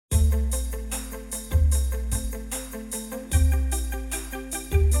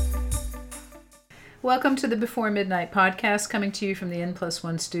Welcome to the Before Midnight podcast, coming to you from the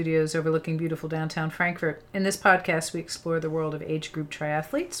N+1 studios overlooking beautiful downtown Frankfurt. In this podcast, we explore the world of age group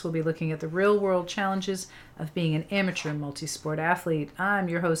triathletes. We'll be looking at the real-world challenges of being an amateur multi-sport athlete. I'm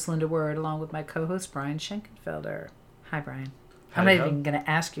your host, Linda Word, along with my co-host, Brian Schenkenfelder. Hi, Brian. I'm not even going to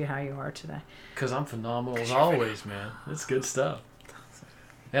ask you how you are today. Because I'm phenomenal as always, man. It's good stuff.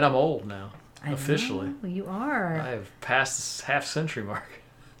 And I'm old now, officially. Know, you are. I have passed the half-century mark.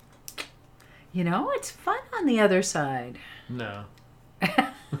 You know, it's fun on the other side. No.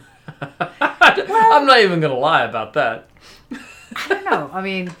 I'm not even going to lie about that. I don't know. I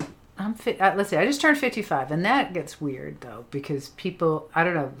mean, let's see. I just turned 55, and that gets weird, though, because people, I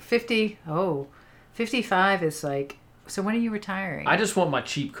don't know, 55 is like, so when are you retiring? I just want my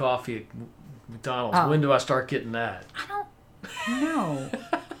cheap coffee at McDonald's. Oh. When do I start getting that? I don't know.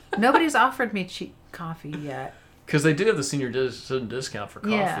 Nobody's offered me cheap coffee yet. Because they do have the senior discount for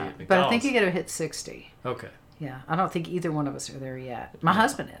coffee at McDonald's. But I think you got to hit 60. Okay. Yeah, I don't think either one of us are there yet. My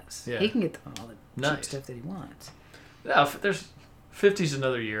husband is. Yeah. He can get all the cheap stuff that he wants. Yeah, there's 50's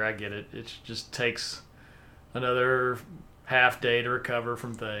another year. I get it. It just takes another half day to recover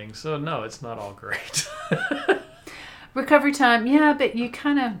from things. So no, it's not all great. Recovery time, yeah, but you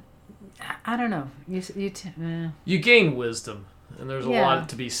kind of, I don't know. You gain wisdom, and there's a lot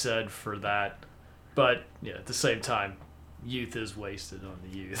to be said for that. But yeah, at the same time, youth is wasted on the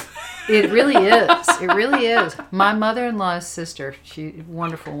youth. It really is. It really is. My mother-in-law's sister,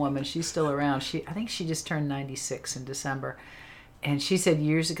 wonderful woman. She's still around. I think she just turned 96 in December. And she said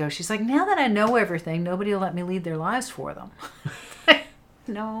years ago, she's like, now that I know everything, nobody will let me lead their lives for them.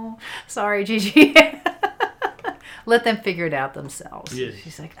 No, sorry, Gigi. Let them figure it out themselves. Yeah.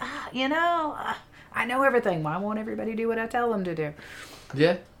 She's like, I know everything. Why won't everybody do what I tell them to do?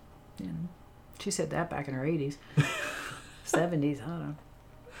 Yeah. You know. She said that back in her 80s, 70s. I don't know.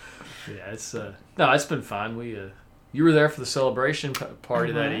 Yeah, it's been fun. You were there for the celebration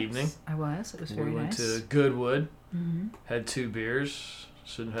party that evening. I was. It was very nice. We went to Goodwood, had 2 beers.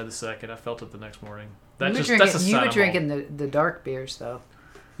 Shouldn't have had the second. I felt it the next morning. You were drinking the dark beers though.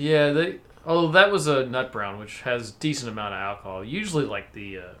 Yeah, that was a nut brown, which has decent amount of alcohol. Usually, like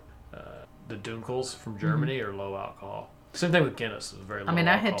the Dunkels from Germany are low alcohol. Same thing with Guinness. It was very low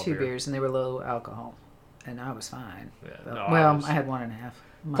alcohol. I had 2 beers and they were low alcohol, and I was fine. Yeah, I had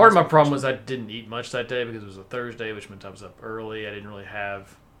 1.5. Part of my problem was I didn't eat much that day because it was a Thursday, which meant I was up early. I didn't really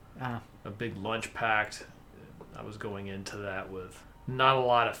have a big lunch packed. I was going into that with not a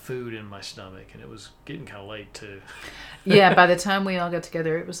lot of food in my stomach, and it was getting kind of late too. Yeah, by the time we all got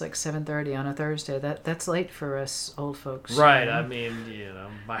together, it was like 7:30 on a Thursday. That's late for us old folks. Right. I mean,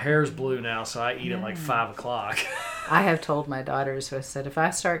 my hair's blue now, so I eat at like 5 o'clock. I have told my daughters, I said, if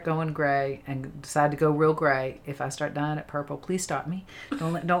I start going gray and decide to go real gray, if I start dyeing it purple, please stop me.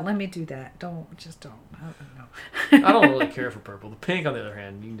 Don't let me do that. Don't. I don't really care for purple. The pink, on the other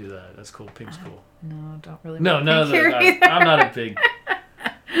hand, you can do that. That's cool. Pink's cool. No, don't really. No. I'm not a big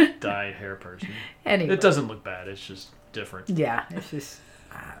dyed hair person. Anyway. It doesn't look bad. It's just different. Yeah, it's just,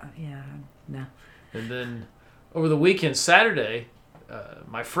 no. And then over the weekend, Saturday,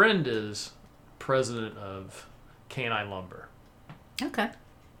 my friend is president of Canine Lumber. Okay.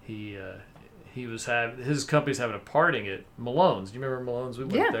 He was his company's having a party at Malone's. Do you remember Malone's? We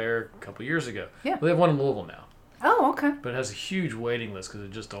went there a couple years ago. Yeah. Well, they have one in Louisville now. Oh, okay. But it has a huge waiting list because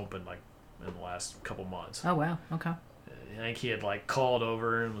it just opened like in the last couple months. Oh, wow. Okay. I think he had like called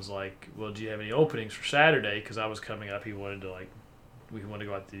over and was like, "Well, do you have any openings for Saturday?" Because I was coming up. He wanted to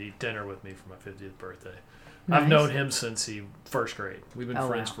go out to eat dinner with me for my 50th birthday. Nice. I've known him since first grade. We've been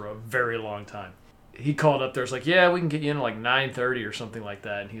friends for a very long time. He called up there. Was like, "Yeah, we can get you in at like 9:30 or something like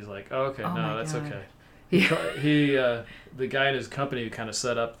that." And he's like, "Oh, okay, that's okay." He the guy in his company who kind of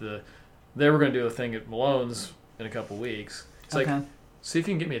set up they were going to do a thing at Malone's in a couple weeks. He's like, "See if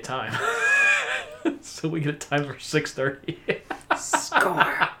you can get me a time." So we get a time for 6:30.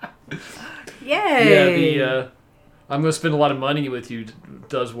 Score. Yay. Yeah, I'm going to spend a lot of money with you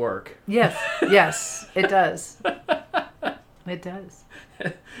does work. Yes, it does. It does.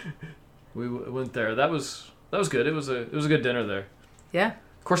 We went there. That was good. It was a good dinner there. Yeah.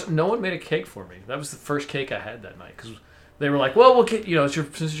 Of course, no one made a cake for me. That was the first cake I had that night because they were like, "Well, we'll get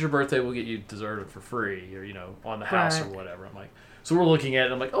since it's your birthday, we'll get you dessert for free or on the house or whatever." I'm like, so we're looking at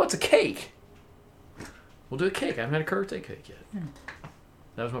it. I'm like, "Oh, it's a cake. We'll do a cake. I haven't had a birthday cake yet."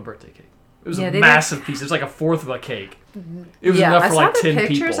 That was my birthday cake. It was a massive piece. It was like a fourth of a cake. It was enough for like 10 people. I saw the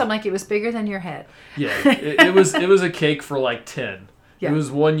pictures. I'm like, it was bigger than your head. Yeah, it was a cake for like 10. Yeah. It was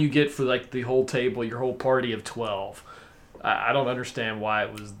one you get for like the whole table, your whole party of 12. I don't understand why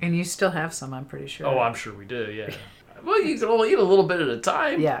it was. And you still have some, I'm pretty sure. Oh, I'm sure we do. Yeah. Well, you can only eat a little bit at a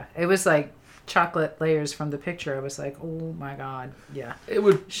time. Yeah, it was like chocolate layers from the picture, I was like, oh my God. Yeah. It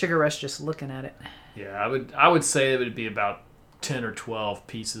would. Sugar rush just looking at it. Yeah, I would say it would be about 10 or 12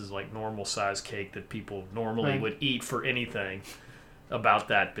 pieces, like normal size cake that people normally would eat for anything, about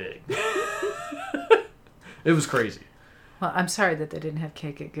that big. It was crazy. Well, I'm sorry that they didn't have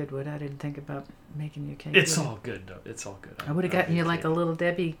cake at Goodwood. I didn't think about making you cake. It's all good, though. It's all good. I would have gotten you like a little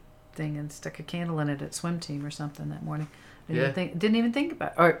Debbie thing and stuck a candle in it at swim team or something that morning. Didn't even think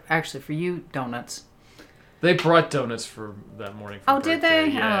about it. Or actually, for you, donuts. They brought donuts for that morning. For birthday. Did they?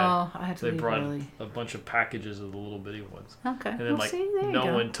 Yeah. Oh, I had to leave brought early. a bunch of packages of the little bitty ones. Okay. And then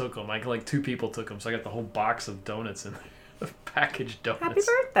no one took them. Like 2 people took them, so I got the whole box of donuts and packaged donuts. Happy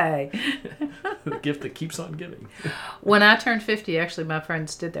birthday! The gift that keeps on giving. When I turned 50, actually, my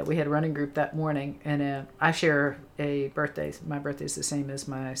friends did that. We had a running group that morning, and I share a birthday. My birthday is the same as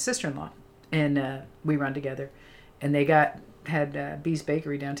my sister-in-law, and we run together. And they had Bee's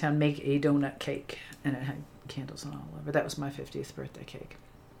Bakery downtown make a donut cake, and it had candles all over. That was my 50th birthday cake.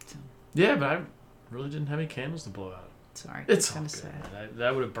 So. Yeah, but I really didn't have any candles to blow out. Sorry. It's all kind good. of sad.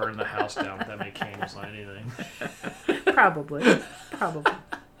 That would have burned the house down with that many candles on anything. Probably.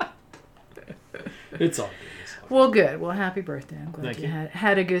 It's all good. Well, good. Well, happy birthday. I'm glad Thank you you.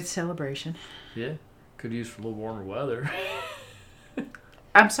 had a good celebration. Yeah. Could use for a little warmer weather.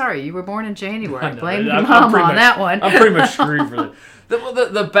 I'm sorry, you were born in January. I know. Blame your I'm mom pretty on much- that one. I'm pretty much screwed for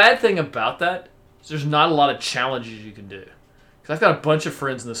that. The bad thing about that is there's not a lot of challenges you can do. Because I've got a bunch of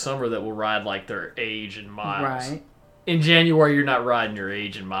friends in the summer that will ride like their age in miles. Right. In January, you're not riding your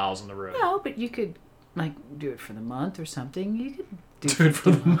age in miles on the road. No, but you could like do it for the month or something. You could Do it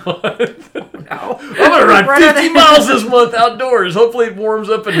for the month. No. I'm going to ride 50 miles this month outdoors. Hopefully it warms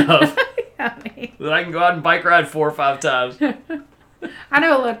up enough that I can go out and bike ride 4 or 5 times. I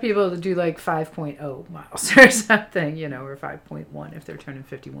know a lot of people that do like 5.0 miles or something, or 5.1 if they're turning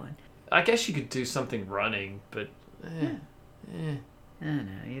 51. I guess you could do something running, but... No,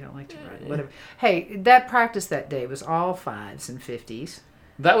 you don't like to run. Whatever. Hey, that practice that day was all 5s and 50s.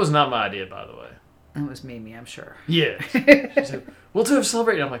 That was not my idea, by the way. It was Mimi, I'm sure. Yeah. She said, we'll do a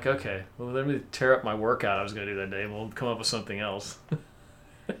celebration. I'm like, okay. Well, let me tear up my workout I was going to do that day, and we'll come up with something else.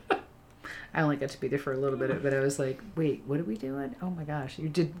 I only got to be there for a little bit, but I was like, wait, what are we doing? Oh my gosh. You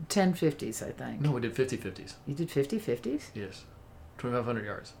did 10 50s, I think. No, we did 50-50s. You did 50 50s? Yes. 2,500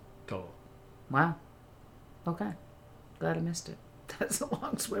 yards total. Wow. Okay. Glad I missed it. That's a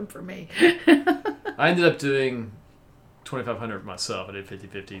long swim for me. I ended up doing 2,500 myself. I did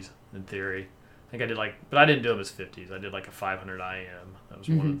 50-50s in theory. I think I did but I didn't do them as 50s. I did like a 500 IM. That was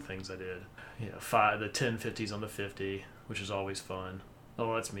one of the things I did. Yeah, the 10 50s on the 50, which is always fun.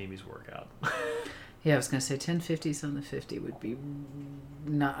 Oh, that's Mimi's workout. Yeah, I was going to say 10 50s on the 50 would be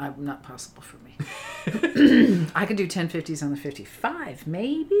not possible for me. I could do 10 50s on the 55,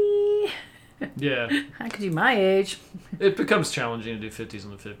 maybe. Yeah. I could do my age. It becomes challenging to do 50s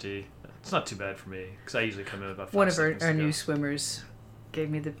on the 50. It's not too bad for me because I usually come in about 5 One of seconds our to go. new swimmers gave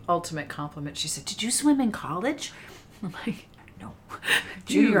me the ultimate compliment. She said, "Did you swim in college?" I'm like, "No,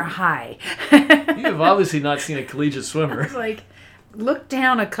 junior high." You have obviously not seen a collegiate swimmer. I was like, look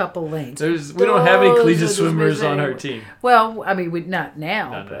down a couple lanes. We don't have any Those collegiate are the swimmers on our swimmers. team. Well, I mean, not now,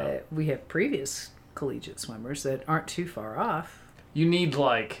 Not now. but we have previous collegiate swimmers that aren't too far off. You need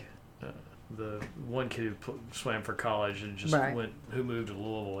the one kid who swam for college and just Right. who moved to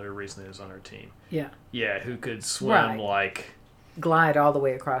Louisville here recently is on our team. Yeah. Yeah, who could swim Right. Glide all the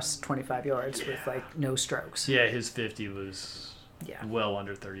way across 25 yards with no strokes. his 50 was Yeah. well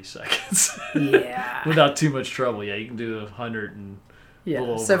under 30 seconds. Yeah. Without too much trouble. Yeah, you can do 100 and a Yeah.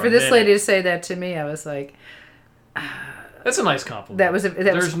 little So over for a this minute. lady to say that to me, I was like, That's a nice compliment.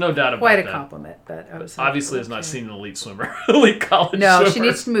 There's no doubt about quite a that. compliment. But I was like, Obviously, has not okay. seen an elite swimmer, elite college No, swimmer. she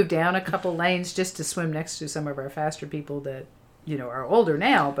needs to move down a couple lanes just to swim next to some of our faster people that, are older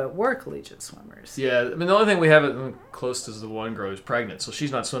now, but were collegiate swimmers. Yeah, I mean, the only thing we have close to is the one girl who's pregnant, so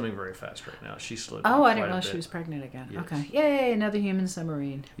she's not swimming very fast right now. She's slipping. Oh, I quite didn't a know bit. she was pregnant again. Yes. Okay. Yay, another human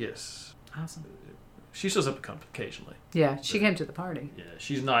submarine. Yes. Awesome. She shows up occasionally. Yeah, she came to the party. Yeah,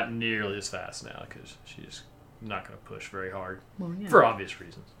 she's not nearly as fast now because she's not going to push very hard Well, yeah. for obvious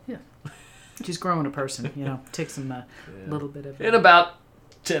reasons. Yeah. She's growing a person, Takes some little bit of... In about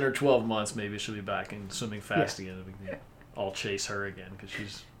 10 or 12 months, maybe she'll be back and swimming fast again. And we can all chase her again because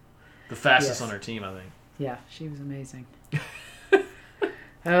she's the fastest Yes. on our team, I think. Yeah, she was amazing.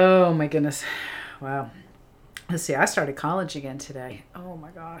 Oh, my goodness. Wow. Let's see, I started college again today. Oh,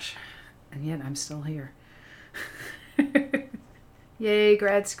 my gosh. And yet I'm still here. Yay,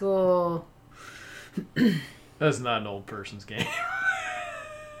 grad school. That's not an old person's game.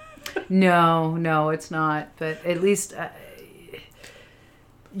 No, it's not. But at least,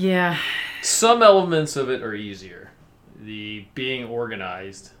 yeah. some elements of it are easier. The being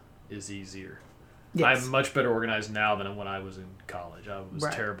organized is easier. Yes. I'm much better organized now than when I was in college. I was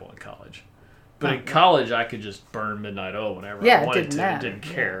Right. terrible in college. But in college, I could just burn midnight oil whenever Yeah, I it wanted didn't to. matter. Didn't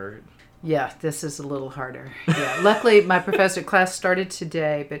care. Yeah, this is a little harder. Yeah, luckily my professor class started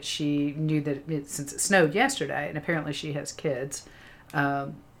today, but she knew that since it snowed yesterday, and apparently she has kids,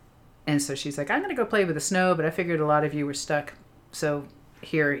 and so she's like, "I'm going to go play with the snow," but I figured a lot of you were stuck, so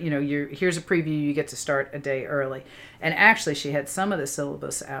here, here's a preview. You get to start a day early, and actually she had some of the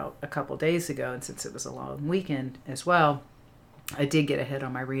syllabus out a couple days ago, and since it was a long weekend as well, I did get ahead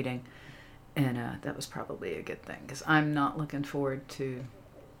on my reading, and that was probably a good thing because I'm not looking forward to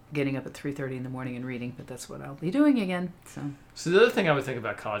getting up at 3:30 in the morning and reading, but that's what I'll be doing again. So the other thing I would think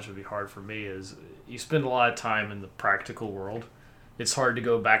about college would be hard for me is you spend a lot of time in the practical world. It's hard to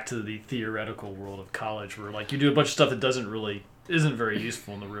go back to the theoretical world of college where like you do a bunch of stuff that isn't very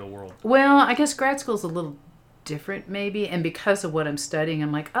useful in the real world. Well, I guess grad school's a little different maybe, and because of what I'm studying,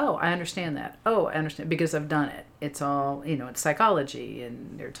 I'm like, oh, I understand that. Oh, I understand because I've done it. It's all, it's psychology,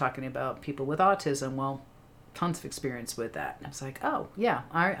 and they're talking about people with autism. Well, tons of experience with that. And I was like, oh, yeah.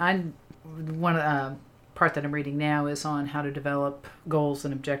 I'm one part that I'm reading now is on how to develop goals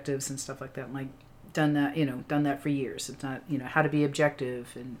and objectives and stuff like that. I'm like, done that for years. It's not, how to be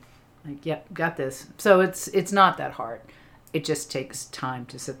objective and like, yep, got this. So it's not that hard. It just takes time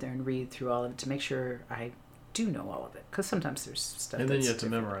to sit there and read through all of it to make sure I do know all of it. Because sometimes there's stuff. And then you have to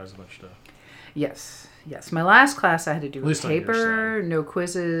different. memorize a bunch of stuff. Yes. My last class I had to do At a least on your paper, side. no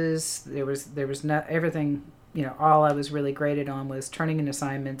quizzes. There was not everything. All I was really graded on was turning in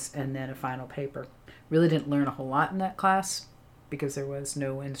assignments and then a final paper. Really didn't learn a whole lot in that class because there was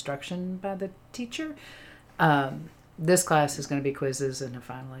no instruction by the teacher. This class is going to be quizzes and a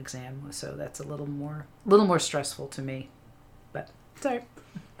final exam, so that's a little more stressful to me. But it's all right.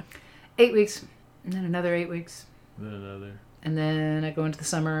 8 weeks, and then another 8 weeks. Then another. And then I go into the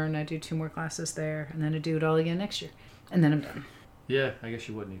summer and I do 2 more classes there, and then I do it all again next year. And then I'm done. Yeah, I guess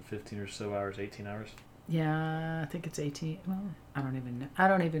you would need 15 or so hours, 18 hours. Yeah, I think it's 18. Well, I don't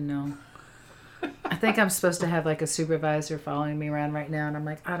even know. I think I'm supposed to have like a supervisor following me around right now, and I'm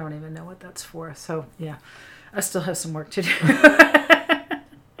like, I don't even know what that's for. So, yeah, I still have some work to do.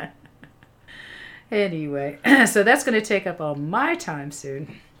 Anyway, so that's going to take up all my time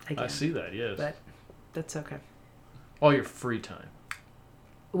soon. Again. I see that, yes. But that's okay. All your free time.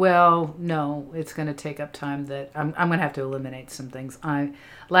 Well, no, it's going to take up time that I'm going to have to eliminate some things.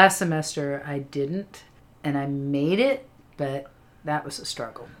 Last semester I didn't, and I made it, but that was a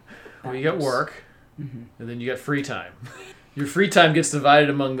struggle. Well, you got work, and then you got free time. Your free time gets divided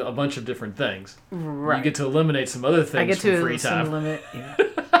among a bunch of different things. Right. You get to eliminate some other things I get from to free time. limit. Yeah.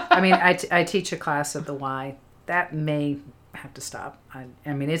 I mean, I teach a class at the Y. That may have to stop.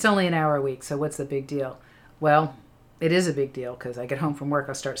 I mean, it's only an hour a week, so what's the big deal? Well, it is a big deal because I get home from work,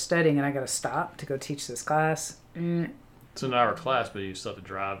 I start studying, and I got to stop to go teach this class. It's an hour class, but you still have to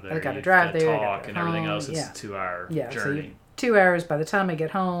drive there. I got to You've drive got to there. talk and everything else. It's Yeah. a 2-hour Yeah, journey. So 2 hours. By the time I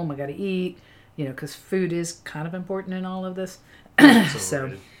get home, I got to eat. Because food is kind of important in all of this. It's So,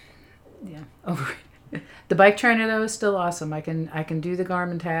 overrated. yeah, overrated. The bike trainer though is still awesome. I can do the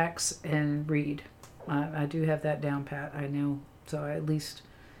Garmin tax and read. I do have that down pat. I know. So I at least,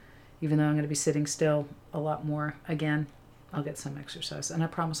 even though I'm going to be sitting still a lot more again, I'll get some exercise. And I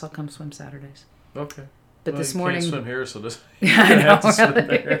promise I'll come swim Saturdays. Okay. But Well, this you morning, can't swim here, so this. yeah, I know. have to swim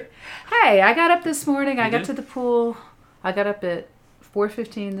there. Hey, I got up this morning. I You got did? to the pool. I got up at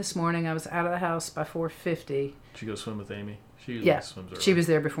 4:15 this morning. I was out of the house by 4:50. Did you go swim with Amy? She usually Yeah, swims early. she was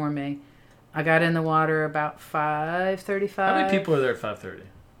there before me. I got in the water about 5:35. How many people are there at 5:30?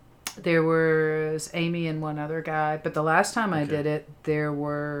 There was Amy and one other guy, but the last time I Okay. did it, there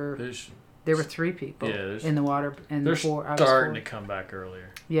were 3 people in the water, and They're I was starting 4. to come back earlier.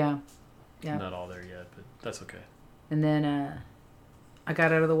 Yeah. Not all there yet, but that's okay. And then I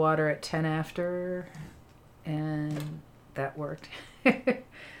got out of the water at 10 after, and that worked.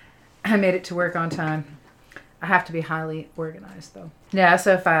 I made it to work on time. I have to be highly organized though. Yeah,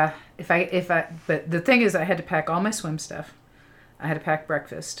 so but the thing is I had to pack all my swim stuff. I had to pack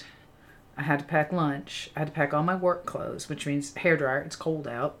breakfast. I had to pack lunch. I had to pack all my work clothes, which means hairdryer, it's cold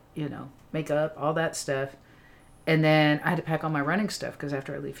out, makeup, all that stuff. And then I had to pack all my running stuff because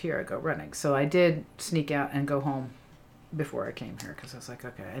after I leave here, I go running. So I did sneak out and go home before I came here because I was like,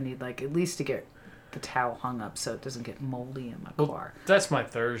 okay, I need like at least to get the towel hung up so it doesn't get moldy in my car. That's my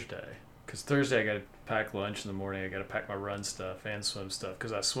Thursday. Because Thursday I got to pack lunch in the morning. I got to pack my run stuff and swim stuff.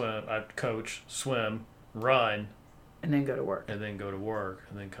 Because I coach, swim, run, And then go to work. and then go to work,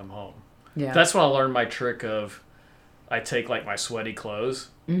 and then come home. Yeah. That's when I learned my trick of I take like my sweaty clothes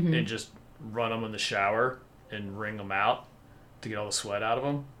and just run them in the shower and wring them out to get all the sweat out of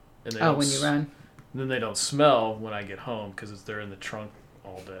them. And they when you run. And then they don't smell when I get home because they're in the trunk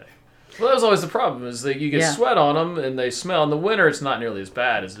all day. Well, that was always the problem, is that you get sweat on them and they smell. In the winter, it's not nearly as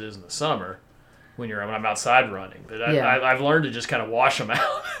bad as it is in the summer when I'm outside running. But I've learned to just kind of wash them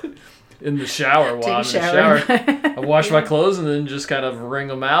out in the shower while I'm in the shower. I wash my clothes and then just kind of wring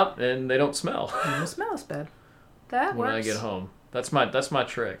them out, and they don't smell. They don't smell as bad. That when works. I get home. That's my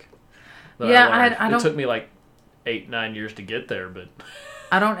trick. I don't. It took me like 8-9 years to get there, but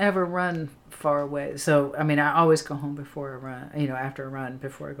I don't ever run far away. So, I mean, I always go home before a run, after a run,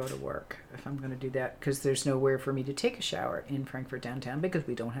 before I go to work, if I'm going to do that, because there's nowhere for me to take a shower in Frankfort downtown because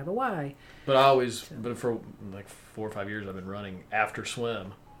we don't have a Y. But for like 4 or 5 years, I've been running after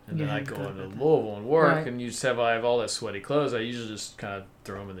swim. And then I go into Louisville and work, and I have all that sweaty clothes. I usually just kind of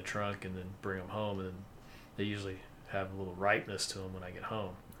throw them in the trunk and then bring them home, and then they usually have a little ripeness to them when I get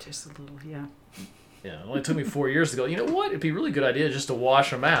home. Just a little, yeah. Yeah, it only took me 4 years to go, you know what? It'd be a really good idea just to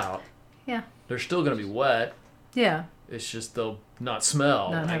wash them out. Yeah. They're still going to be wet. Yeah. It's just they'll not smell.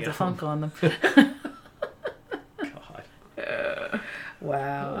 Not have the funk on them. God.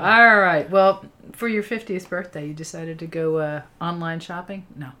 Wow. All right. Well, for your 50th birthday, you decided to go online shopping?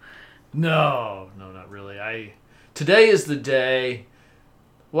 No, not really. Today is the day.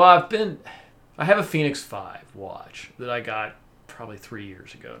 Well, I have a Phoenix 5 watch that I got probably 3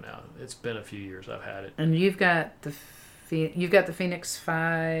 years ago now. It's been a few years I've had it. And you've got the Phoenix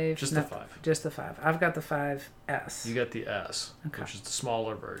 5. Just the 5. Just the 5. I've got the 5S. You got the S, which is the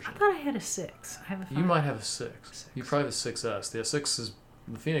smaller version. I thought I had a 6. I have a 5. You might have a 6. You probably have a 6S.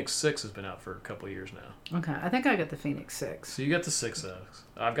 The Phoenix 6 has been out for a couple of years now. Okay, I think I got the Phoenix 6. So you got the 6S.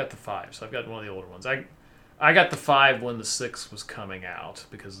 I've got the 5, so I've got one of the older ones. I got the 5 when the 6 was coming out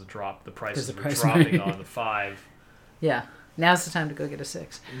because the prices were dropping on the 5. Yeah. Now's the time to go get a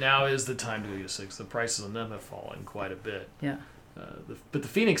 6. Now is the time to go get a 6. The prices on them have fallen quite a bit. Yeah. But the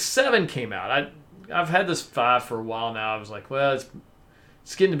Phoenix 7 came out. I've had this 5 for a while now. I was like, well,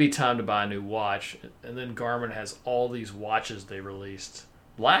 it's getting to be time to buy a new watch. And then Garmin has all these watches they released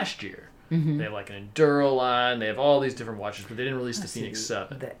last year. Mm-hmm. They have like an Enduro line. They have all these different watches, but they didn't release the Phoenix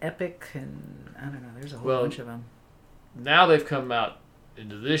 7. The Epic, and I don't know. There's a whole bunch of them. Now they've come out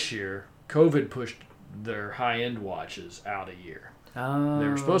into this year. COVID pushed their high-end watches out a year. Oh. They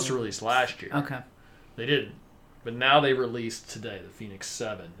were supposed to release last year. Okay. They didn't. But now they released today, the Phoenix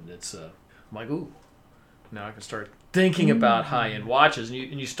 7. And it's, I'm like, ooh. Now I can start thinking about high-end watches. And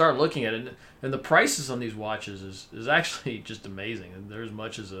you start looking at it. And the prices on these watches is actually just amazing. And they're as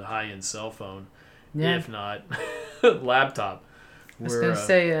much as a high-end cell phone, if not laptop. I was going to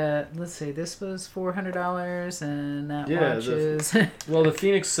say, let's see, this was $400 and that watch is... Well, the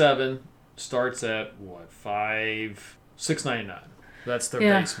Phoenix 7 starts at, what, $699. That's their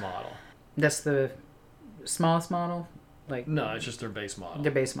base model. That's the smallest model? No, it's just their base model.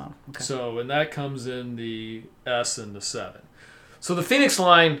 Their base model, okay. So, and that comes in the S and the 7. So the Phoenix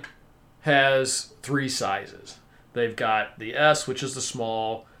line has 3 sizes. They've got the S, which is the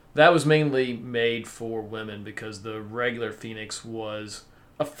small. That was mainly made for women because the regular Phoenix was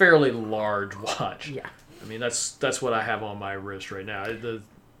a fairly large watch. Yeah. I mean, that's what I have on my wrist right now. The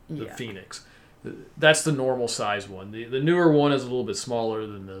Phoenix. That's the normal size one. The newer one is a little bit smaller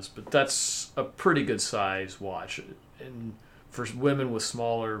than this, but that's a pretty good size watch. And for women with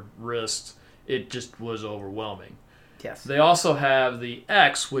smaller wrists, it just was overwhelming. Yes. They also have the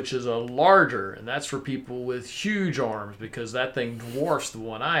X, which is a larger, and that's for people with huge arms because that thing dwarfs the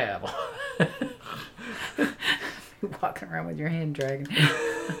one I have on. Walking around with your hand dragging.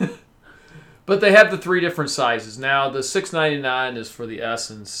 But they have the 3 different sizes. Now, the $699 is for the S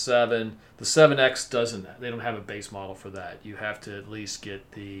and 7. The 7X doesn't. They don't have a base model for that. You have to at least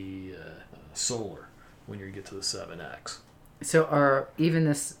get the solar when you get to the 7X. So are even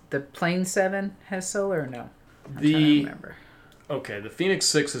the plain 7 has solar or no? I'm trying to remember. Okay, the Phoenix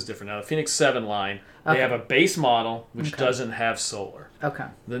 6 is different. Now, the Phoenix 7 line, they have a base model which doesn't have solar. Okay.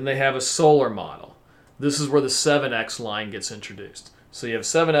 Then they have a solar model. This is where the 7X line gets introduced. So you have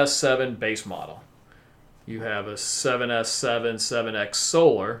 7S7 base model. You have a 7S7 7X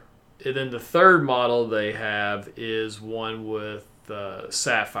solar. And then the third model they have is one with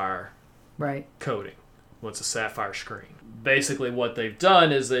sapphire coating. What's a sapphire screen? Basically what they've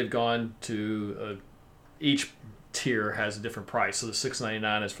done is they've gone to each tier has a different price. So the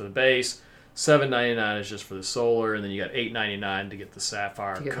 $699 is for the base, $799 is just for the solar, and then you got $899 to get the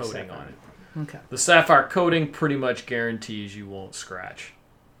sapphire coating on it. Okay. The sapphire coating pretty much guarantees you won't scratch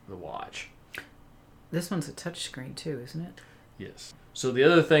the watch. This one's a touch screen too, isn't it? Yes. So the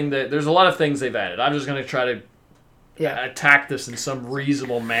other thing there's a lot of things they've added. I'm just going to try to attack this in some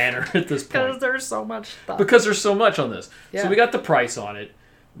reasonable manner at this point. Because there's so much stuff. Because there's so much on this. Yeah. So we got the price on it.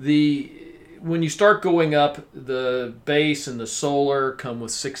 When you start going up, the base and the Solar come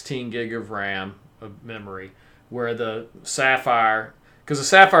with 16 gig of RAM of memory, where the Sapphire, because the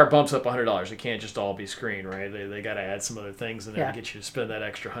Sapphire bumps up $100. It can't just all be screen, right? They got to add some other things in there to get you to spend that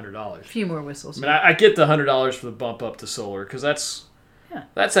extra $100. A few more whistles. I mean, I get the $100 for the bump up to Solar, because that's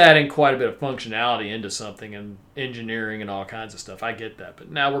adding quite a bit of functionality into something and engineering and all kinds of stuff. I get that,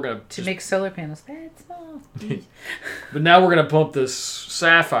 but now we're going to make solar panels that small. But now we're going to pump this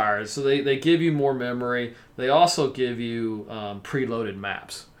Sapphire, so they give you more memory. They also give you preloaded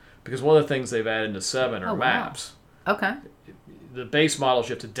maps, because one of the things they've added into 7 are maps. Wow. Okay. The base models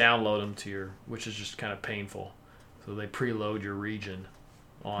you have to download them to which is just kind of painful. So they preload your region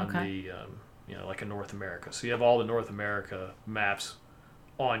on the like in North America. So you have all the North America maps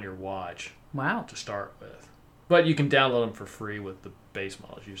on your watch. Wow. To start with. But you can download them for free with the base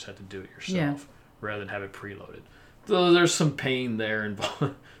models. You just have to do it yourself rather than have it preloaded. So there's some pain there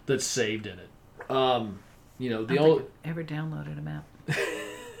involved that's saved in it. Ever downloaded a map?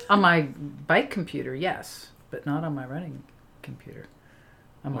 On my bike computer, yes, but not on my running computer.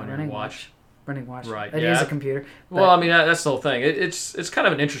 On my running watch. Running watch. Right. It is a computer. Well, I mean, that's the whole thing. It's kind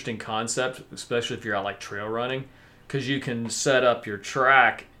of an interesting concept, especially if you're out like trail running, because you can set up your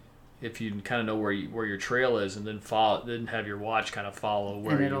track if you kind of know where your trail is, and then have your watch kind of follow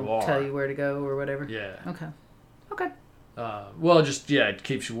where you are. And it'll tell you where to go or whatever. Yeah. Okay. It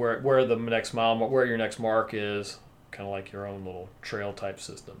keeps you where the next mile, where your next mark is, kind of like your own little trail type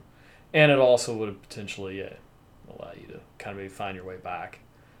system, and it also would potentially allow you to kind of maybe find your way back.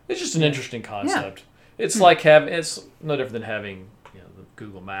 It's just an interesting concept. Yeah. It's like it's no different than having the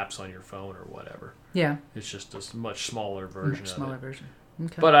Google Maps on your phone or whatever. Yeah. It's just a much smaller version.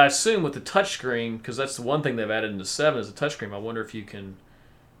 Okay. But I assume with the touchscreen, because that's the one thing they've added into 7 is the touchscreen. I wonder if you can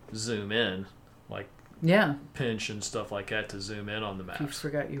zoom in, like pinch and stuff like that to zoom in on the maps. You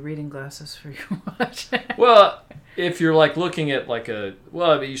forgot your reading glasses for your watch. Well, if you're like looking at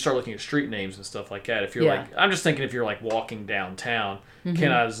you start looking at street names and stuff like that. If you're I'm just thinking if you're like walking downtown,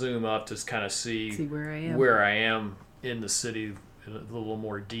 can I zoom up to kind of see where I am in the city in a little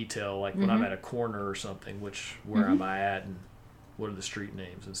more detail, like when I'm at a corner or something, where am I at and what are the street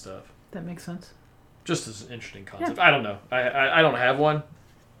names and stuff. That makes sense. Just as an interesting concept. Yeah. I don't know. I don't have one.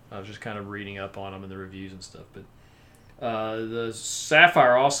 I was just kind of reading up on them in the reviews and stuff. But the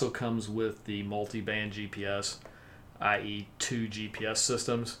Sapphire also comes with the multi-band GPS, i.e. 2 GPS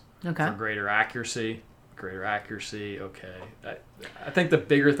systems for greater accuracy. Okay. I think the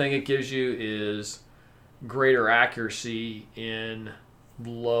bigger thing it gives you is greater accuracy in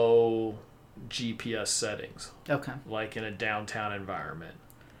low GPS settings. Okay. Like in a downtown environment,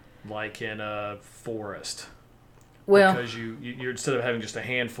 like in a forest. Well, because you're instead of having just a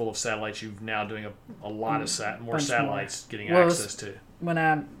handful of satellites, you're now doing a lot of more satellites getting access to. When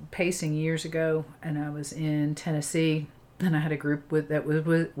I'm pacing years ago, and I was in Tennessee, and I had a group that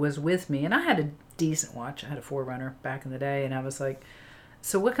was with me, and I had a decent watch. I had a Forerunner back in the day, and I was like,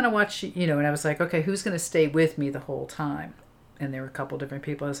 "So what can I watch?" And I was like, "Okay, who's going to stay with me the whole time?" And there were a couple different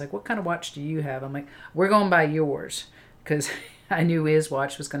people. I was like, "What kind of watch do you have?" I'm like, "We're going by yours," because I knew his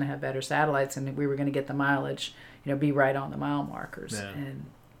watch was going to have better satellites, and we were going to get the mileage. Be right on the mile markers, and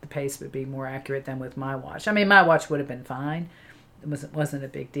the pace would be more accurate than with my watch. I mean, my watch would have been fine; it wasn't a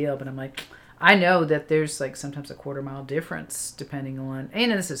big deal. But I'm like, I know that there's like sometimes a quarter-mile difference depending on.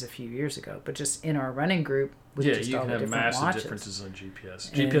 And this is a few years ago, but just in our running group, with just you all can the have massive watches. differences on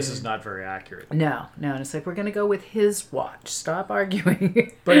GPS. GPS is not very accurate. No, and it's like we're going to go with his watch. Stop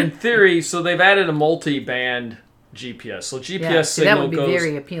arguing. But in theory, so they've added a multi-band GPS. So GPS signal that would be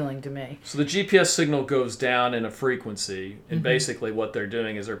very appealing to me. So the GPS signal goes down in a frequency, and basically what they're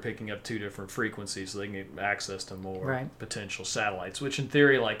doing is they're picking up 2 different frequencies so they can get access to more potential satellites, which in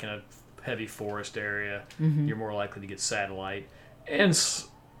theory, like in a heavy forest area, you're more likely to get satellite and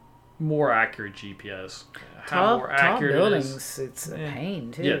more accurate GPS. How more accurate buildings, it's a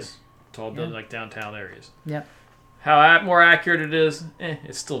pain too. Yes, tall buildings like downtown areas. Yep. How more accurate it is,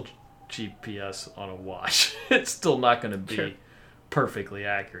 it's still GPS on a watch. It's still not going to be perfectly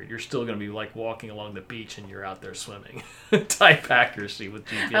accurate. You're still going to be like walking along the beach and you're out there swimming type accuracy with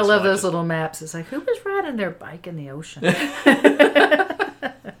GPS. I love those little maps. It's like, who was riding their bike in the ocean?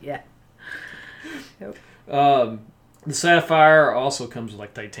 Yeah. Yep. The Sapphire also comes with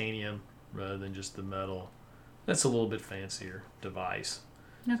like titanium rather than just the metal. That's a little bit fancier device.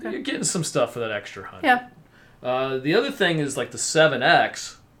 Okay. So you're getting some stuff for that extra $100. Yeah. The other thing is like the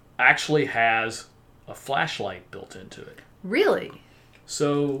 7X actually has a flashlight built into it. Really?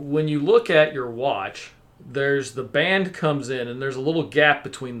 So when you look at your watch, there's the band comes in, and there's a little gap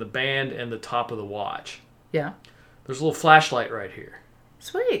between the band and the top of the watch. Yeah. There's a little flashlight right here.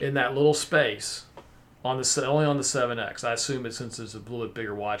 Sweet. In that little space, only on the 7X. I assume it, since it's a little bit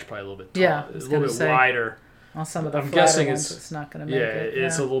bigger watch, probably a little bit taller. Yeah, It's a little bit wider. On some of the I'm flatter guessing ones, it's not going to make it.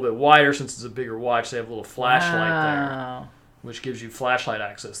 It's a little bit wider since it's a bigger watch. They have a little flashlight there, Wow. which gives you flashlight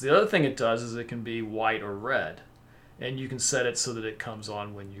access. The other thing it does is it can be white or red. And you can set it so that it comes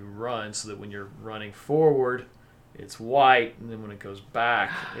on when you run, so that when you're running forward, it's white, and then when it goes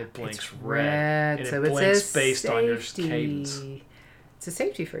back, it blinks red. And so it blinks it's based on your cadence. It's a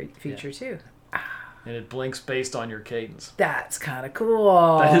safety feature, too. And it blinks based on your cadence. That's kind of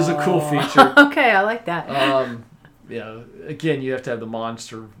cool. That is a cool feature. Okay, I like that. Again, you have to have the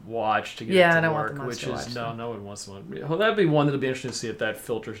Monster watch to get Yeah, it I to don't work, want the Monster watch, no one wants one. Well, that'd be one that'd be interesting to see if that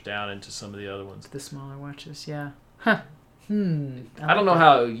filters down into some of the other ones. The smaller watches, yeah. Huh. I don't know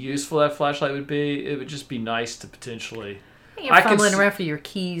how useful that flashlight would be. It would just be nice to potentially. You're fumbling around for your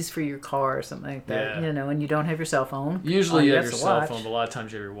keys for your car or something like that, and you don't have your cell phone. Usually you have your cell phone, but a lot of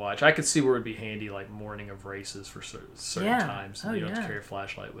times you have your watch. I could see where it would be handy, like morning of races for certain times. You don't have to carry a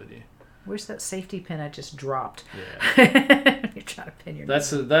flashlight with you. Where's that safety pin I just dropped? Yeah. You're trying to pin your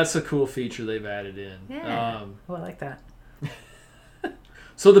That's a cool feature they've added in. Yeah. I like that.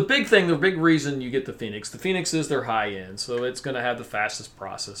 So the big reason you get the Phoenix is their high end, so it's going to have the fastest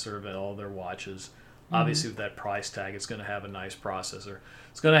processor of all their watches. Obviously, with that price tag, it's going to have a nice processor.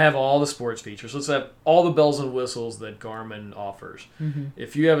 It's going to have all the sports features. So it's have all the bells and whistles that Garmin offers.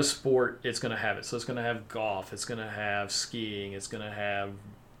 If you have a sport, it's going to have it. So it's going to have golf. It's going to have skiing. It's going to have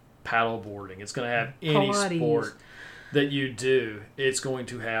paddle boarding. It's going to have any sport that you do. It's going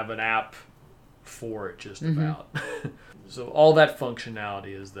to have an app for it, just about. So all that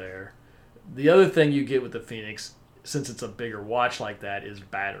functionality is there. The other thing you get with the Phoenix, since it's a bigger watch like that, is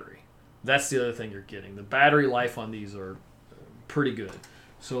battery. That's the other thing you're getting. The battery life on these are pretty good.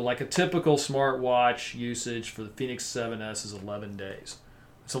 So like a typical smartwatch usage for the Phoenix 7S is 11 days.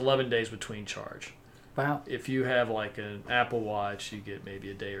 It's 11 days between charge. Wow. If you have like an Apple Watch, you get maybe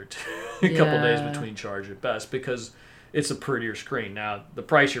a day or two, a couple days between charge at best, because it's a prettier screen. Now, the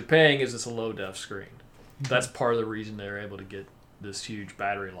price you're paying is it's a low-def screen. That's part of the reason they're able to get this huge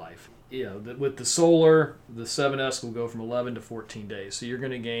battery life. With the solar, the 7S will go from 11 to 14 days. So you're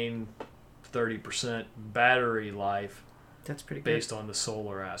going to gain 30% battery life. That's pretty good. Based on the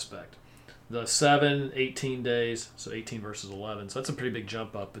solar aspect. The 7, 18 days, so 18 versus 11. So that's a pretty big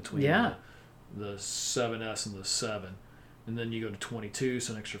jump up between the 7S and the 7. And then you go to 22,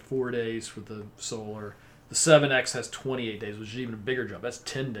 so an extra 4 days for the solar. The 7X has 28 days, which is even a bigger jump. That's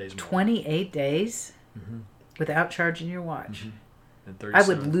 10 days more. 28 days? Without charging your watch? And I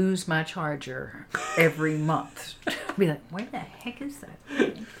would lose my charger every month. I'd be like, where the heck is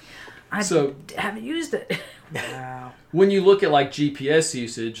that? I haven't used it. Wow. When you look at like GPS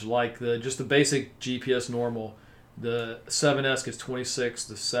usage, like just the basic GPS normal, the 7S gets 26,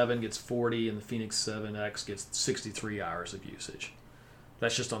 the 7 gets 40, and the Phoenix 7X gets 63 hours of usage.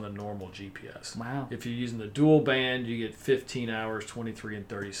 That's just on the normal GPS. Wow. If you're using the dual band, you get 15 hours, 23, and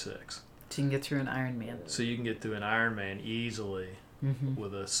 36. So you can get through an Ironman. So you can get through an Ironman easily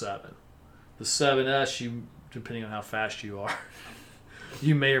with a 7. The 7S, depending on how fast you are,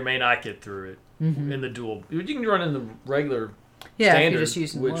 you may or may not get through it in the dual. You can run in the regular standard, if you're just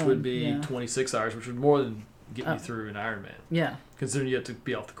using which one, would be 26 hours, which would more than get you through an Ironman. Yeah. Considering you have to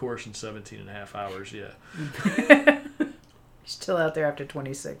be off the course in 17 and a half hours, You're still out there after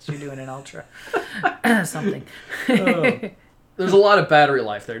 26. You're doing an ultra. Something. There's a lot of battery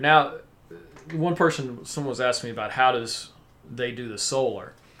life there. Now, someone was asking me about how does they do the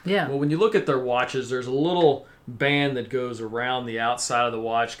solar. Yeah. Well, when you look at their watches, there's a little band that goes around the outside of the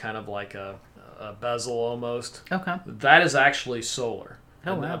watch, kind of like a bezel almost. Okay. That is actually solar.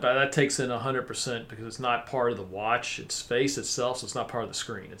 Oh, wow. That takes in 100% because it's not part of the watch, its face itself, so it's not part of the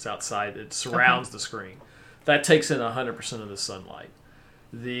screen. It's outside. It surrounds the screen. That takes in 100% of the sunlight.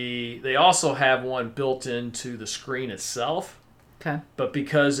 They also have one built into the screen itself. Okay. But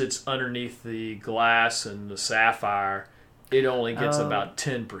because it's underneath the glass and the sapphire, it only gets about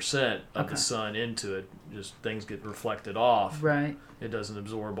 10% of the sun into it. Just things get reflected off. Right. It doesn't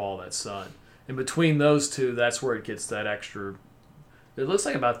absorb all that sun. And between those two, that's where it gets that extra. It looks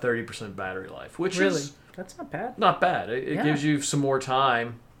like about 30% battery life, which is that's not bad. Not bad. It gives you some more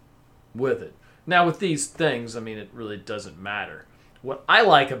time with it. Now with these things, I mean, it really doesn't matter. What I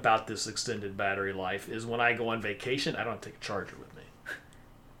like about this extended battery life is when I go on vacation, I don't have to take a charger with me.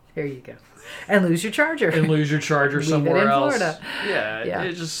 There you go. And lose your charger. Somewhere else. Florida. Yeah,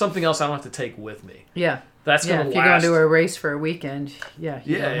 it's just something else I don't have to take with me. Yeah. That's Yeah, going if to you're going last. to do a race for a weekend, Yeah,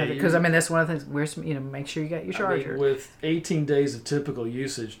 because I mean that's one of the things. Where's make sure you got your charger. with 18 days of typical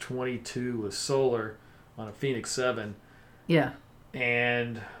usage, 22 with solar on a Phoenix 7, Yeah,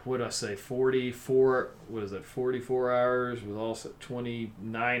 and what do I say, 44? What is that? 44 hours with also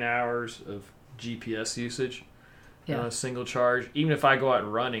 29 hours of GPS usage on a single charge. Even if I go out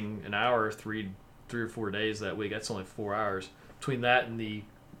and running an hour, three or 4 days that week, that's only 4 hours. Between that and the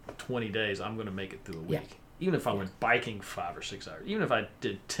 20 days, I'm going to make it through a week. Yeah. Even if I went biking 5 or 6 hours, even if I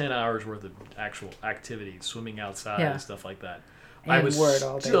did 10 hours worth of actual activity, swimming outside and stuff like that, I And would Word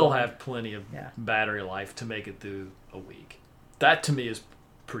all day still long. have plenty of battery life to make it through a week. That to me is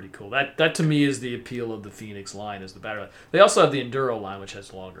pretty cool. That to me is the appeal of the Phoenix line, is the battery life. They also have the Enduro line, which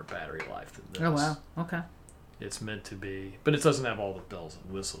has longer battery life than this. Oh wow. Okay. It's meant to be, but it doesn't have all the bells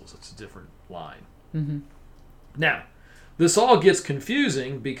and whistles. It's a different line. Mm-hmm. Now, this all gets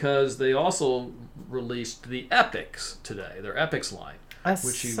confusing because they also released the Epics today, their Epics line. I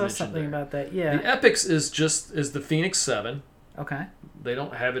which you saw mentioned something there. about that. Yeah. The Epics is the Phoenix 7. Okay. They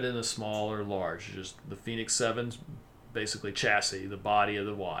don't have it in a small or large. It's just the Phoenix 7's basically chassis, the body of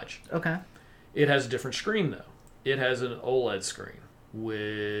the watch. Okay. It has a different screen, though. It has an OLED screen,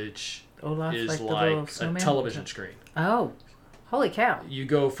 which Olaf, is like the little like a snowman? television screen. Oh, holy cow! You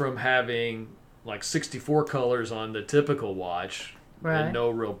go from having like 64 colors on the typical watch Right. and no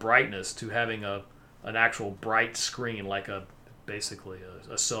real brightness to having an actual bright screen, like basically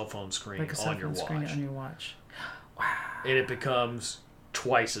a cell phone screen Like a cell on your phone screen watch. on your watch. And it becomes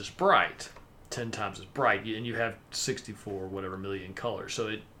twice as bright, 10 times as bright, and you have 64 whatever million colors.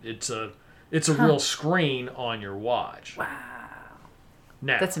 So it's a real screen on your watch. Wow.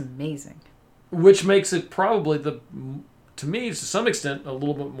 Now, That's amazing. which makes it probably to me, to some extent, a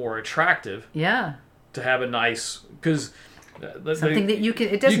little bit more attractive Yeah. to have a nice, because Something that you can.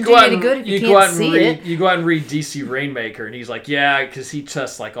 It doesn't do you any good if you can't see it. You go out and read DC Rainmaker, and he's like, yeah, because he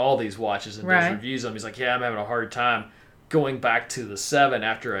tests like all these watches and Right. does reviews of them. He's like, yeah, I'm having a hard time going back to the 7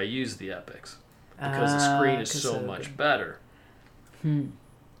 after I use the Epics because the screen is so much better.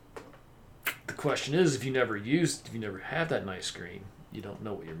 The question is, if you never have that nice screen, you don't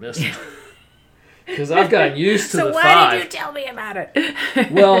know what you're missing. Because I've gotten used to the 5. So why did you tell me about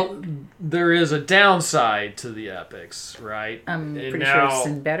it? Well, there is a downside to the Epics, right? I'm And pretty sure it's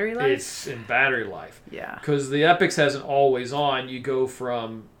in battery life. It's in battery life. Yeah. Because the Epics has an always on. You go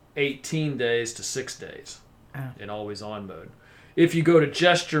from 18 days to 6 days in always on mode. If you go to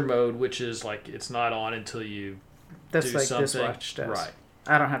gesture mode, which is like it's not on until you That's do like something. this watch does. Right.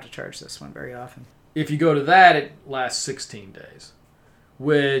 I don't have to charge this one very often. If you go to that, it lasts 16 days,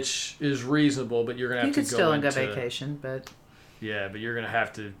 which is reasonable, but you're going to You have could to still go go into vacation, but yeah, but you're going to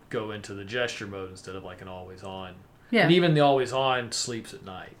have to go into the gesture mode instead of like an always on. yeah. And even the always on sleeps at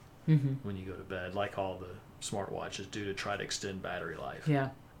night Mm-hmm. when you go to bed, like all the smartwatches do to try to extend battery life. Yeah.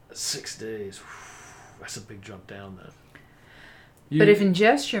 6 days, that's a big jump down then. But if in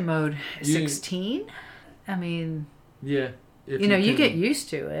gesture mode, you- 16, I mean, yeah, if you can- get used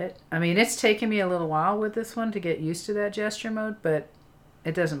to it. I mean, it's taken me a little while with this one to get used to that gesture mode, but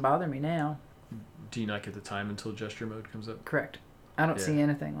it doesn't bother me now. Do you not get the time until gesture mode comes up? Correct. I don't Yeah. see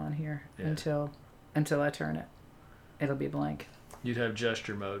anything on here Yeah. until I turn it. It'll be blank. You'd have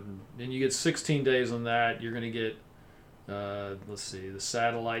gesture mode, and you get 16 days on that. You're going to get, let's see, the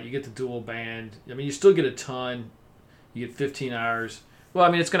satellite. You get the dual band. I mean, you still get a ton. You get 15 hours. Well,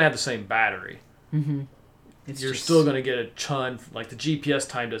 I mean, it's going to have the same battery. Mm-hmm. You're still going to get a ton. Like the GPS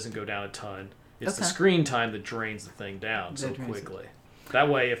time doesn't go down a ton. It's the Okay. screen time that drains the thing down so That drains it. quickly. That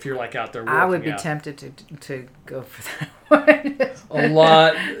way, if you're like out there working I would be out, tempted to go for that one. a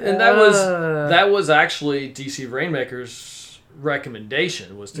lot, and that was actually DC Rainmaker's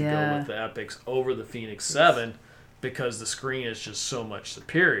recommendation was to Yeah. go with the Epics over the Phoenix 7 because the screen is just so much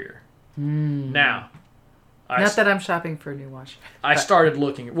superior. Now, Not that I'm shopping for a new watch. I started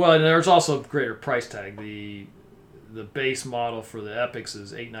looking. Well, and there's also a greater price tag. The base model for the Epics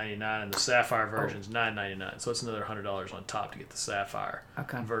is $899, and the Sapphire version is $999. So it's another $100 on top to get the Sapphire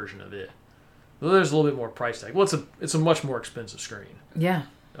version of it. Well, there's a little bit more price tag. Well, it's a much more expensive screen. Yeah.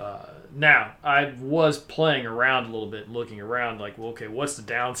 Now, I was playing around a little bit, looking around, like, well, okay, what's the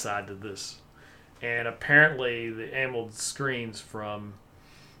downside to this? And apparently, the AMOLED screens from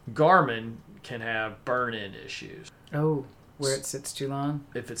Garmin can have burn-in issues. Oh, where it sits too long.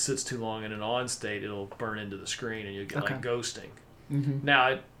 If it sits too long in an on state, it'll burn into the screen and you'll get like ghosting. Mm-hmm. Now,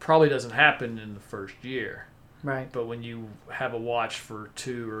 it probably doesn't happen in the first year, Right. but when you have a watch for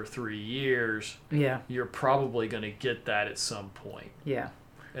 2 or 3 years, Yeah. you're probably going to get that at some point. Yeah.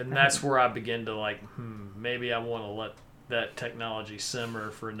 And that's where I begin to like, maybe I want to let that technology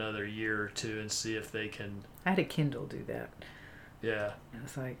simmer for another year or two and see if they can. I had a Kindle do that. Yeah. And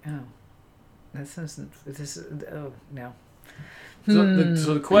it's like, oh, oh, no.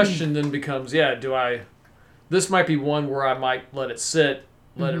 So the question then becomes, this might be one where I might let it sit,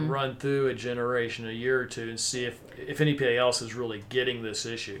 let it run through a generation, a year or two, and see if anybody else is really getting this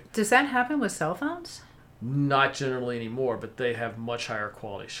issue. Does that happen with cell phones? Not generally anymore, but they have much higher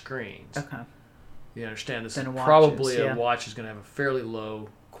quality screens. Okay. You understand this Than is watches, probably yeah. a watch is going to have a fairly low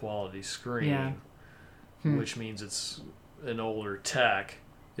quality screen, which means it's an older tech.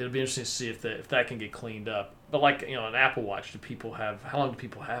 It'll be interesting to see if that can get cleaned up. But like, an Apple Watch, how long do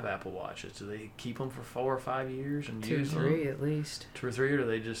people have Apple Watches? Do they keep them for 4 or 5 years and 2 or use 3 them? at least. 2 or 3, or do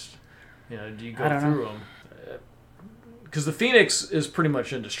they just, do you I go don't through know. them? Because the Phoenix is pretty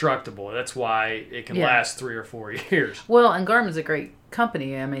much indestructible. That's why it can last 3 or 4 years. Well, and Garmin's a great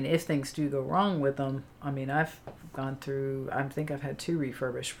company. I mean, if things do go wrong with them, I mean, I've gone through, I think I've had 2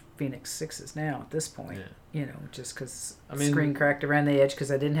 refurbished Phoenix 6s now at this point. Yeah. Just because screen cracked around the edge because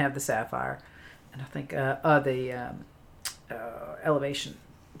I didn't have the Sapphire. And I think the elevation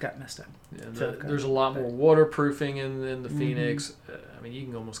got messed up. Yeah, So there's a lot more waterproofing in the Phoenix. You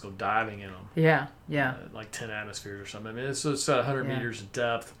can almost go diving in them. Yeah. Like 10 atmospheres or something. it's at 100 meters of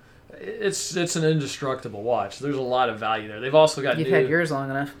depth. It's an indestructible watch. There's a lot of value there. They've also got You've had yours long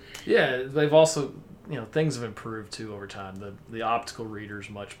enough. Yeah, they've also, things have improved too over time. The optical reader's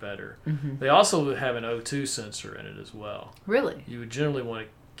much better. They also have an O2 sensor in it as well. Really? You would generally want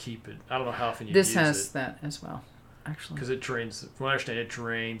to keep it. I don't know how often you use it. This has that as well, actually. Because it drains, from what I understand, it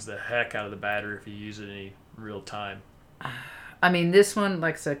drains the heck out of the battery if you use it any real time. I mean, this one,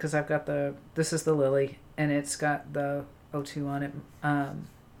 like I said, because I've got this is the Lily, and it's got the O2 on it,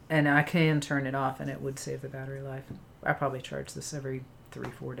 and I can turn it off, and it would save the battery life. I probably charge this every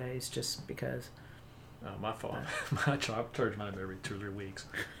 3-4 days, just because. Oh, my fault. I charge mine every 2 or 3 weeks.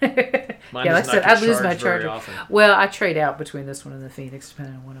 Like I said, I lose my charger. Often. Well, I trade out between this one and the Phoenix,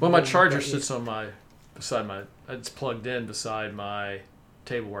 depending on what. My charger sits on it's plugged in beside my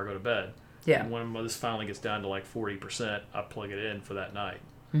table where I go to bed. Yeah. And when this finally gets down to like 40%, I plug it in for that night.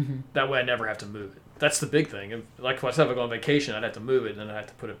 Mm-hmm. That way I never have to move it. That's the big thing. If I go on vacation, I'd have to move it, and then I'd have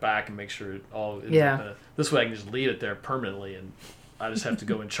to put it back and make sure it all ends up this way I can just leave it there permanently, and I just have to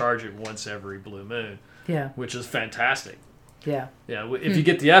go and charge it once every blue moon. Yeah. Which is fantastic. Yeah. Yeah. If you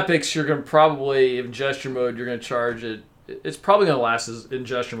get the Epics, you're going to probably, in gesture mode, you're going to charge it. It's probably going to last, in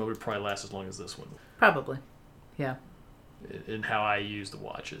gesture mode, it would probably last as long as this one. Probably. Yeah. In how I use the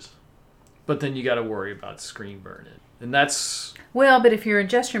watches. But then you got to worry about screen burn-in. And that's... Well, but if you're in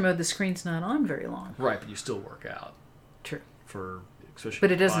gesture mode, the screen's not on very long. Right, but you still work out. True. Especially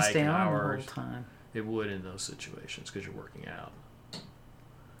but it doesn't bike stay on hours. the whole time. It would in those situations because you're working out.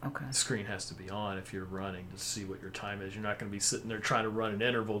 Okay. The screen has to be on if you're running to see what your time is. You're not going to be sitting there trying to run an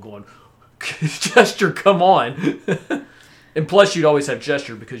interval going, gesture, come on. And plus, you'd always have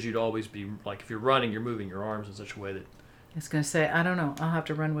gesture because you'd always be, like, if you're running, you're moving your arms in such a way that... I was going to say, I don't know. I'll have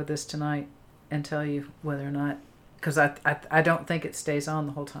to run with this tonight and tell you whether or not... Because I don't think it stays on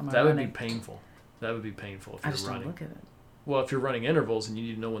the whole time I'm running. That would be painful. That would be painful if you're running. I just don't look at it. Well, if you're running intervals and you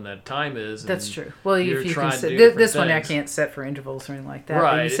need to know when that time is... That's true. Well, if you can set... This one I can't set for intervals or anything like that.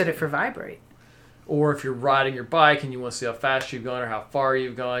 Right. But you set it for vibrate. Or if you're riding your bike and you want to see how fast you've gone or how far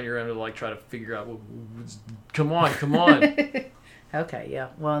you've gone, you're going to like try to figure out, well, come on. Okay, yeah.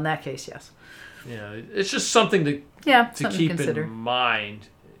 Well, in that case, yes. Yeah, it's just something to keep in mind.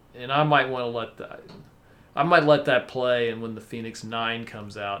 And I might want to let that play, and when the Phoenix 9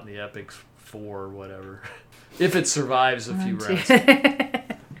 comes out and the Epix 4 or whatever, if it survives a few rounds,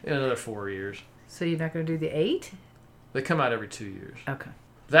 in another 4 years. So you're not going to do the 8? They come out every 2 years. Okay.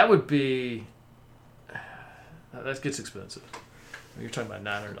 That would be... That gets expensive. You're talking about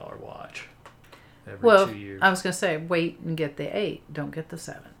a $900 watch every 2 years. I was going to say, wait and get the 8. Don't get the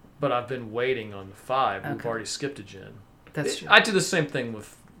 7. But I've been waiting on the 5. Okay. We've already skipped a gen. That's true. I do the same thing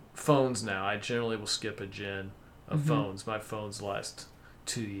with phones now. I generally will skip a gen of phones. My phones last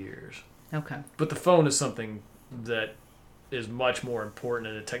 2 years. Okay. But the phone is something that is much more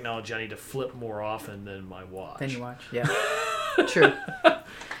important in a technology I need to flip more often than my watch. Than your watch, yeah. True.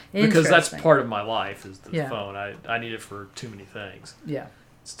 Because that's part of my life is the phone. I need it for too many things. Yeah.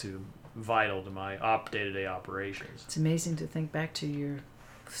 It's too vital to my day-to-day operations. It's amazing to think back to your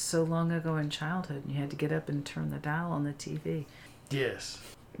so long ago in childhood. You had to get up and turn the dial on the TV. Yes.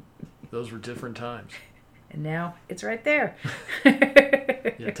 Those were different times. And now it's right there.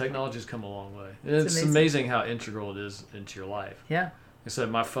 Yeah, technology's come a long way. It's amazing how integral it is into your life. Yeah. Like I said,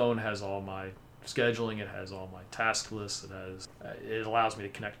 my phone has all my scheduling. It has all my task lists. It allows me to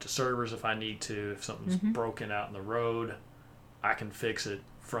connect to servers if I need to. If something's broken out in the road, I can fix it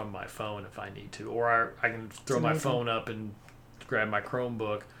from my phone if I need to. Or I can throw my phone up and grab my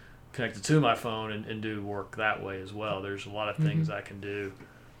Chromebook, connect it to my phone, and do work that way as well. There's a lot of things I can do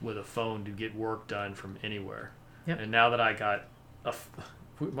with a phone to get work done from anywhere. Yep. And now that I got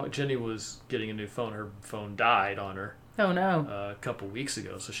Jenny was getting a new phone. Her phone died on her. Oh no! A couple weeks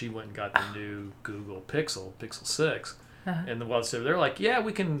ago, so she went and got the new Google Pixel 6, and they're like, yeah,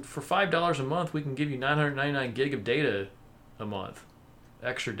 we can for $5 a month, we can give you 999 gig of data a month,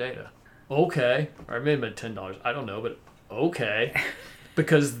 extra data. Okay, or maybe $10. I don't know, but okay,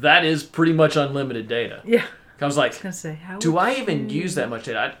 because that is pretty much unlimited data. Yeah. I was like, how do I even use that much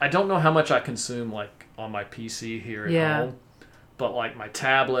data? I don't know how much I consume like on my PC here at home, but like my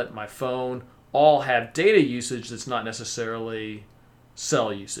tablet, my phone, all have data usage that's not necessarily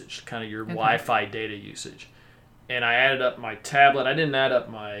cell usage, kind of your Wi-Fi data usage. And I added up my tablet. I didn't add up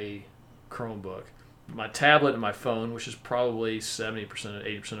my Chromebook. My tablet and my phone, which is probably 70% or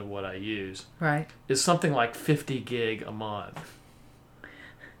 80% of what I use, is something like 50 gig a month.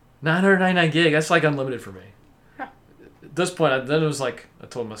 999 gig, that's like unlimited for me. At this point, then it was like, I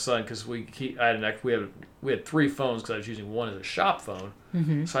told my son, because we had 3 phones because I was using one as a shop phone.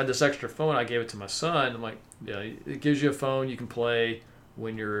 So I had this extra phone. I gave it to my son. I'm like, it gives you a phone you can play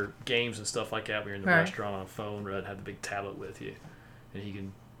when you're games and stuff like that. When you're in the restaurant on a phone, rather than have the big tablet with you, and he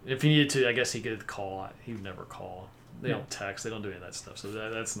can, if he needed to, I guess he could call. He would never call. They don't text. They don't do any of that stuff. So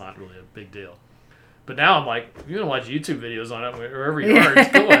that's not really a big deal. But now I'm like, if you want to watch YouTube videos on it wherever you are,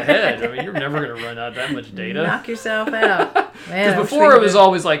 just go ahead. I mean, you're never going to run out that much data. Knock yourself out. Because before it was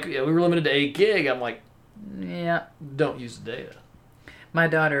always like, we were limited to 8 gig. I'm like, don't use the data. My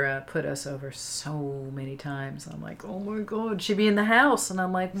daughter put us over so many times. I'm like, oh my God, she'd be in the house. And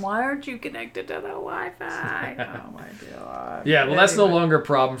I'm like, why aren't you connected to the Wi-Fi? Oh my God. Yeah, well, that's no longer a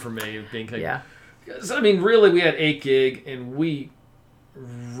problem for me, being connected. Yeah. Because, I mean, really, we had 8 gig, and we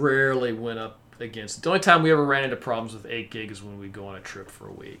rarely went up against it. The only time we ever ran into problems with 8 gig is when we'd go on a trip for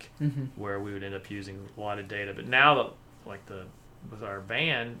a week, where we would end up using a lot of data. But now, with our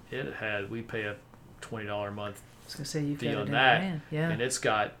van, we pay a $20 a month fee on that, and it's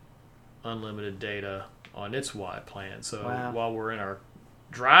got unlimited data on its Y plan. So while we're in our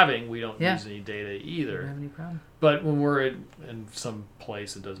driving, we don't use any data either. Don't have any problem. But when we're in some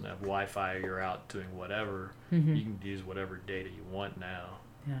place that doesn't have Wi-Fi, or you're out doing whatever, you can use whatever data you want now.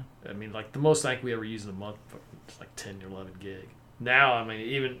 Yeah. I mean, like the most I think we ever use in a month is like 10 or 11 gig. Now, I mean,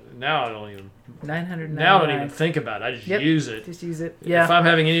 even now I don't even think about it. I just use it. Just use it. Yeah. If I'm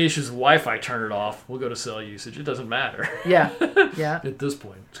having any issues with Wi-Fi, turn it off. We'll go to cell usage. It doesn't matter. Yeah. Yeah. At this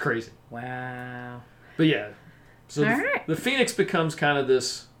point, it's crazy. Wow. But yeah, so the Phoenix becomes kind of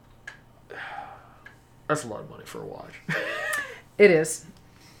this. That's a lot of money for a watch. It is.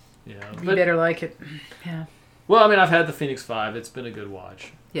 Yeah. You better like it. Yeah. Well, I mean, I've had the Phoenix 5. It's been a good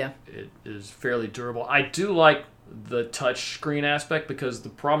watch. Yeah. It is fairly durable. I do like the touch screen aspect, because the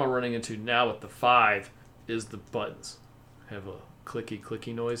problem I'm running into now with the 5 is the buttons have a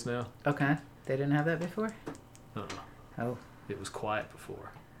clicky noise now. Okay. They didn't have that before? Oh. It was quiet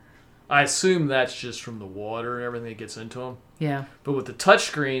before. I assume that's just from the water and everything that gets into them. Yeah. But with the touch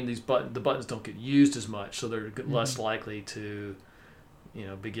screen, the buttons don't get used as much, so they're less likely to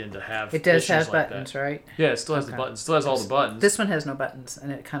begin to have It does issues have like buttons, that. right? Yeah, it still has the buttons. Still has all the buttons. This one has no buttons,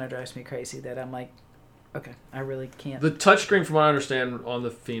 and it kind of drives me crazy that I'm like, okay, I really can't. The touchscreen, from what I understand, on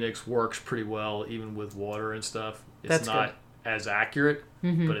the Phoenix works pretty well, even with water and stuff. It's not as accurate,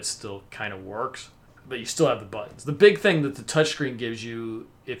 but it still kind of works. But you still have the buttons. The big thing that the touchscreen gives you,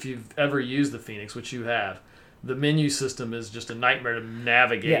 if you've ever used the Phoenix, which you have, the menu system is just a nightmare to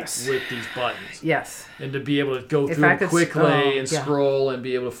navigate with these buttons. Yes. And to be able to go through them quickly and scroll and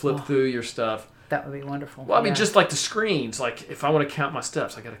be able to flip through your stuff. That would be wonderful. Well, I mean, just like the screens. Like, if I want to count my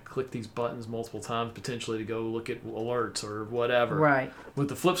steps, I got to click these buttons multiple times, potentially, to go look at alerts or whatever. Right. With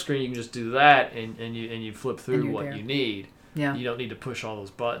the flip screen, you can just do that, and you flip through what you need. Yeah. You don't need to push all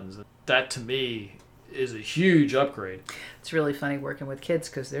those buttons. That, to me, is a huge upgrade. It's really funny working with kids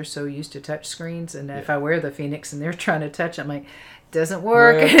because they're so used to touch screens, and if I wear the Phoenix and they're trying to touch, I'm like, doesn't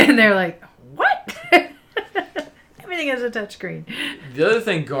work, and they're like, what? Everything has a touch screen. The other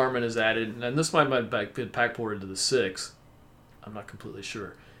thing Garmin has added, and this might have been pack ported to the 6, I'm not completely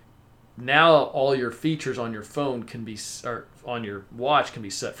sure. Now all your features on your phone on your watch can be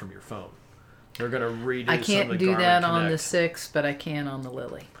set from your phone. They're going to redo some of the Garmin Connect. I can't do that on the 6, but I can on the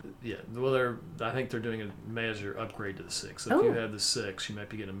Lily. Yeah, well, I think they're doing a major upgrade to the 6. So if you have the 6, you might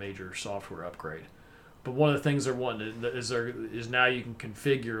be getting a major software upgrade But one of the things they're wanting is now you can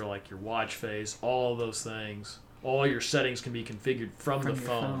configure like your watch face, all of those things. All your settings can be configured from the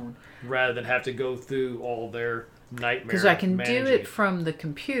phone rather than have to go through all their nightmare. Because I can managing. do it from the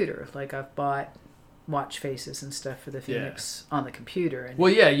computer. Like I've bought watch faces and stuff for the Fenix on the computer. And,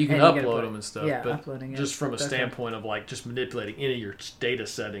 well, yeah, you can upload them and stuff. Yeah, but uploading just it. from a standpoint of like just manipulating any of your data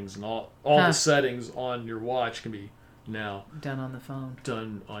settings and all the settings on your watch can be now done on the phone.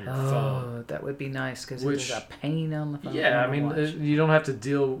 Done on your phone. That would be nice because it is a pain on the phone. Yeah, I mean, you don't have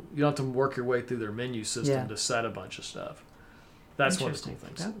to work your way through their menu system to set a bunch of stuff. That's one of the cool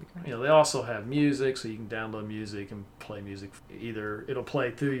things. That would be great. You know, they also have music, so you can download music and play music. Either it'll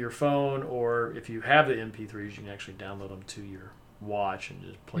play through your phone, or if you have the MP3s, you can actually download them to your watch and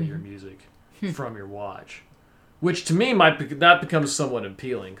just play your music from your watch. Which to me that becomes somewhat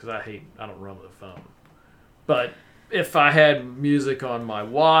appealing because I don't run with a phone. But if I had music on my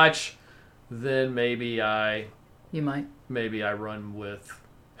watch, then maybe I run with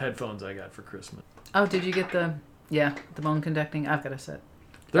headphones I got for Christmas. Oh, did you get the bone conducting? I've got a set.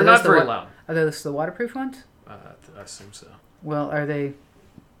 They're not very loud. Are those the waterproof ones? I assume so. Well,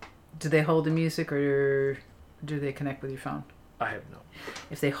 do they hold the music or do they connect with your phone? I have no.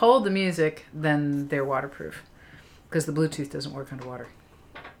 If they hold the music, then they're waterproof because the Bluetooth doesn't work underwater.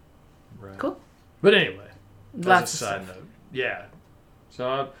 Right. Cool. But anyway. Lots as of a side stuff. note. Yeah.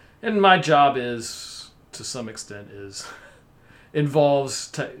 So, and my job to some extent, involves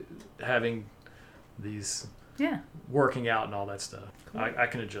having these working out and all that stuff. Cool. I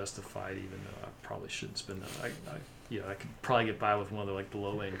can adjust the fight even though I probably shouldn't spend that. I could probably get by with one of the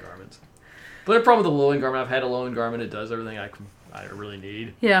low-end garments. But the problem with the low-end garment, I've had a low-end garment. It does everything I really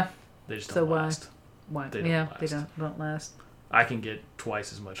need. Yeah. They just don't last. Why? They don't last. I can get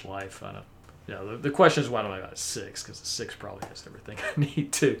twice as much life on a... the question is why don't I got a 6? Because the 6 probably has everything I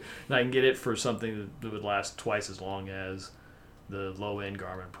need to. And I can get it for something that would last twice as long as the low-end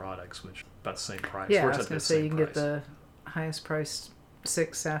Garmin products, which about the same price. Yeah, I was going to say you can get the highest priced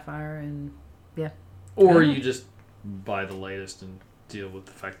 6 Sapphire and Or you just buy the latest and deal with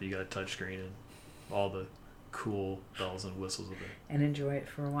the fact that you got a touchscreen and all the cool bells and whistles of it. And enjoy it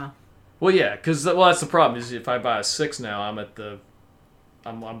for a while. Well, yeah, because that's the problem. Is if I buy a 6 now,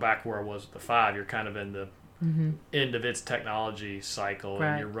 I'm back where I was with the 5. You're kind of in the end of its technology cycle,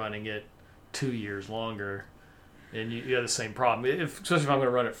 and you're running it 2 years longer, and you have the same problem. Especially if I'm going to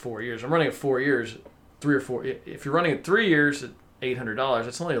run it 4 years. I'm running it 4 years, 3 or 4. If you're running it 3 years at $800,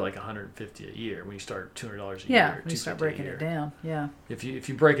 it's only like $150 a year. When you start $200 a year, yeah, when you start breaking it down, If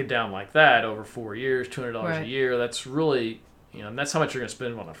you break it down like that over 4 years, $200 a year, that's really. And that's how much you're going to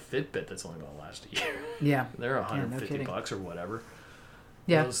spend on a Fitbit that's only going to last a year. Yeah. They're $150 or whatever.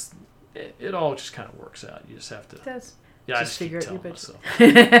 Yeah. It all just kind of works out. You just have to. It does. Yeah, just I just figure keep out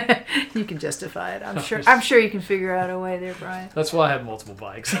telling myself. You can justify it. I'm sure you can figure out a way there, Brian. That's why I have multiple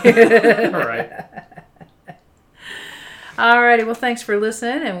bikes. All right. Alrighty. Well, thanks for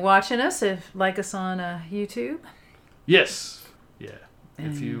listening and watching us. Like us on YouTube. Yes. Yeah.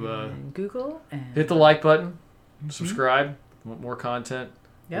 And if you Google and hit the like button, subscribe. Want more content?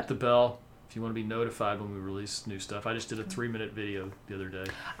 Hit the bell if you want to be notified when we release new stuff. I just did a 3-minute video the other day.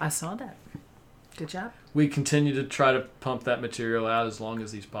 I saw that. Good job. We continue to try to pump that material out as well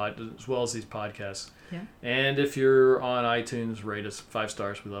as these podcasts. Yeah. And if you're on iTunes, rate us 5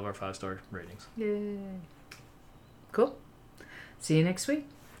 stars. We love our 5-star ratings. Yay. Cool. See you next week.